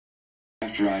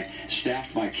after I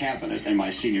staffed my cabinet and my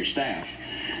senior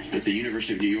staff that the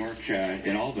University of New York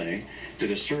in Albany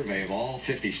did a survey of all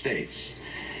 50 states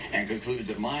and concluded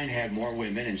that mine had more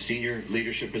women in senior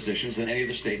leadership positions than any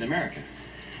other state in America.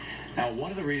 Now,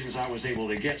 one of the reasons I was able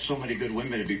to get so many good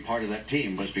women to be part of that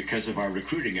team was because of our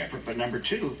recruiting effort, but number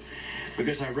two,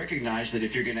 because I recognized that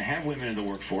if you're going to have women in the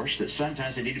workforce, that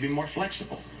sometimes they need to be more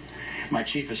flexible. My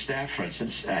chief of staff, for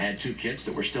instance, had 2 kids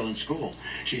that were still in school.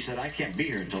 She said, I can't be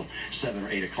here until 7 or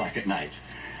 8 o'clock at night.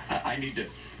 I need to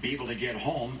be able to get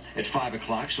home at 5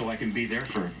 o'clock so I can be there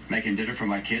for making dinner for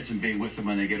my kids and being with them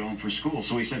when they get home from school.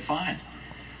 So he said, fine,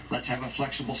 let's have a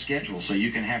flexible schedule so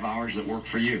you can have hours that work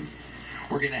for you.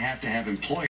 We're going to have employees